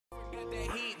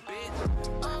Okay,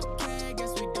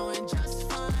 guess we doing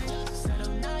just fine. Said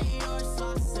I'm not yours,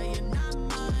 so I say you're not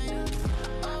mine.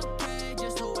 Okay,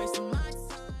 just a waste of my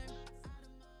time.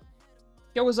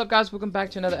 Yo, what's up guys, welcome back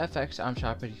to another FX I'm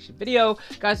Shot Prediction video.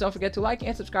 Guys, don't forget to like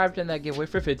and subscribe to that giveaway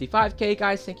for 55k.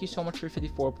 Guys, thank you so much for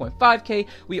 54.5k.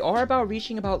 We are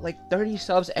reaching about like 30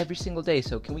 subs every single day,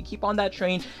 so can we keep on that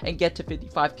train and get to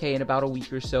 55k in about a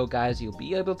week or so? Guys, you'll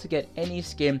be able to get any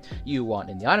skin you want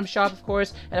in the item shop, of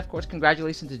course. And of course,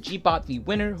 congratulations to Gbot, the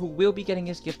winner, who will be getting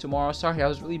his gift tomorrow. Sorry, I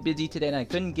was really busy today and I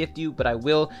couldn't gift you, but I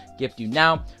will gift you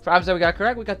now. For items that we got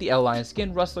correct, we got the L Lion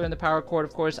skin, Rustler, and the Power Cord.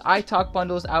 Of course, iTalk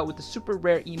bundles out with the super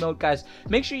rare emote. Guys,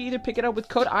 make sure you either pick it up with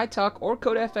code iTalk or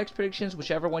code FX Predictions,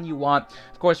 whichever one you want.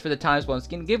 Of course, for the times one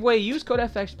skin giveaway, use code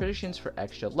FX Predictions for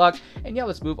extra luck. And yeah,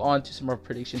 let's move on to some more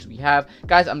predictions we have.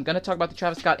 Guys, I'm going to talk about the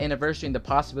Travis Scott anniversary and the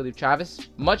possibility of Travis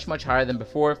much higher than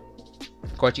before.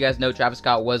 Of course, you guys know Travis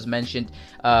Scott was mentioned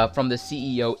from the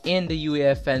CEO in the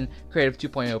UEFN Creative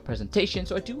 2.0 presentation,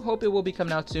 so I do hope it will be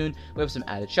coming out soon. We have some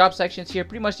added shop sections here.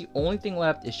 Pretty much the only thing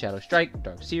left is Shadow Strike,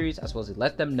 Dark Series, as well as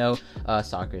Let Them Know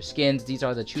soccer skins. These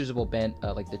are the choosable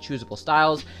the choosable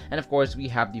styles, and of course we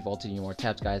have the Vaulted More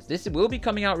tabs, guys. This will be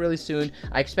coming out really soon.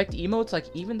 I expect emotes, like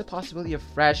even the possibility of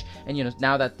Fresh, and you know,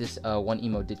 now that this one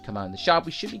emote did come out in the shop,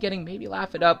 we should be getting maybe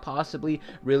Laugh It Up, possibly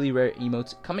really rare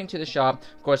emotes coming to the shop.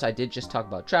 Of course, I did just talk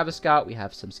about Travis Scott. We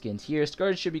have some skins here.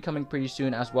 Scourge should be coming pretty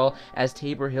soon, as well as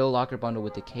Tabor Hill Locker Bundle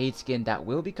with the Cade skin that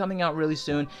will be coming out really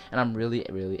soon, and I'm really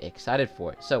excited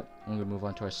for it. So I'm going to move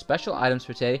on to our special items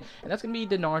for today, and that's going to be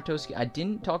the Naruto skin. I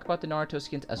didn't talk about the Naruto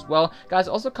skins as well. Guys,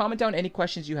 also comment down any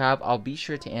questions you have. I'll be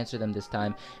sure to answer them this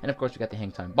time. And of course, we got the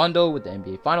Hang Time Bundle with the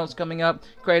NBA Finals coming up.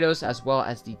 Kratos, as well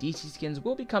as the DC skins,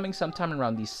 will be coming sometime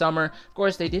around the summer. Of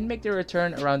course, they didn't make their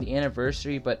return around the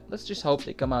anniversary, but let's just hope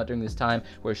they come out during this time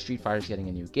where Street Fighter is getting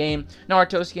a new game.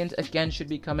 Naruto skins, again, should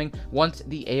be coming once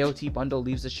the AOT bundle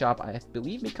leaves the shop. I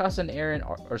believe Mikasa and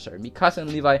Mikasa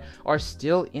and Levi are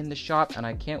still in the shop, and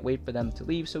I can't wait for them to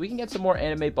leave so we can get some more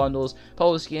anime bundles.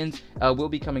 Polo skins will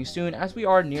be coming soon, as we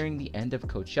are nearing the end of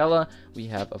Coachella. We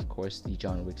have, of course, the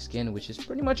John Wick skin, which is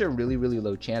pretty much a really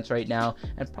low chance right now,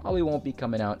 and probably won't be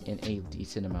coming out in a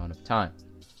decent amount of time.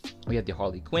 We have the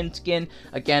Harley Quinn skin.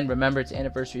 Again, remember, its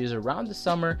anniversary is around the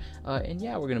summer. And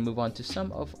yeah, we're going to move on to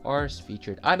some of our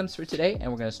featured items for today.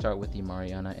 And we're going to start with the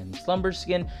Mariana and the Slumber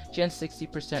skin. Chance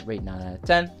 60%, rate 9 out of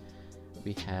 10.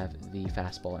 We have the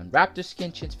Fastball and Raptor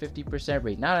skin. Chance 50%,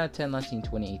 rate 9 out of 10, last seen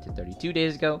 28 to 32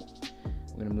 days ago.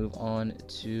 We're going to move on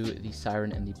to the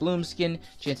Siren and the Bloom skin.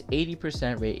 Chance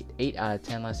 80%, rate 8 out of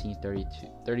 10, last seen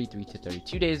 33 to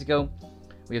 32 days ago.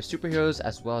 We have Superheroes,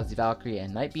 as well as the Valkyrie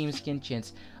and Nightbeam skin.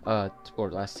 Chance, or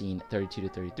last seen 32 to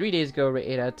 33 days ago, rate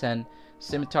 8 out of 10.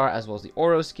 Scimitar, as well as the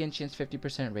Oro skin. Chance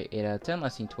 50%, rate 8 out of 10,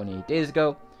 last seen 28 days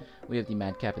ago. We have the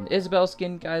Madcap and the Isabel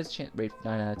skin, guys. Chance, rate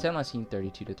 9 out of 10, last seen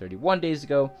 32 to 31 days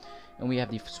ago. And we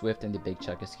have the Swift and the Big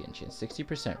Chukka skin. Chance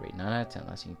 60%, rate 9 out of 10,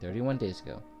 last seen 31 days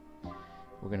ago.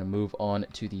 We're going to move on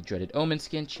to the Dreaded Omen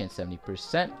skin. Chance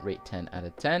 70%, rate 10 out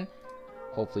of 10.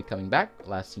 Hopefully coming back,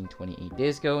 last seen 28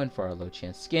 days ago. And for our low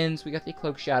chance skins, we got the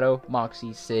Cloak Shadow,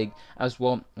 Moxie, Sig, as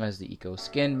well as the Eco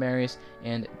skin, Marius,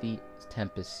 and the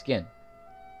Tempest skin.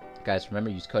 Guys, remember,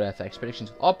 use code FX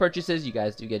Predictions with all purchases. You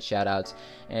guys do get shoutouts.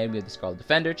 And we have the Scarlet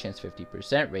Defender, chance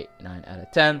 50%, rate 9 out of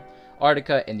 10.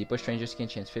 Arctica and the Bush Ranger skin,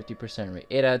 chance 50%, rate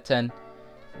 8 out of 10.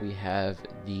 We have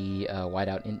the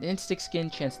Whiteout and Instinct skin,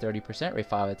 chance 30%, rate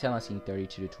 5 out of 10, last seen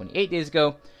 32 to 28 days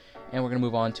ago. And we're going to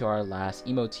move on to our last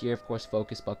emotes here. Of course,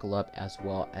 Focus, Buckle Up, as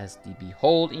well as the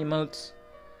Behold emotes.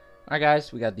 Alright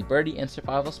guys, we got the Birdie and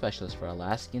Survival Specialist for our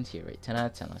last skins here. Rate 10 out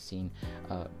of 10, last seen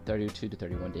 32 to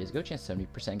 31 days ago. Chance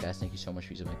 70%, guys. Thank you so much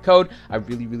for using my code. I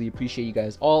really appreciate you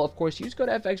guys all. Of course, use code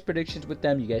FX Predictions with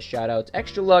them. You guys shoutouts,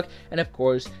 extra luck, and of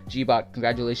course, Gbot,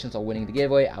 congratulations on winning the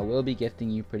giveaway. I will be gifting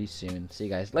you pretty soon. See you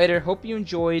guys later. Hope you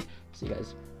enjoyed. See you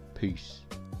guys. Peace.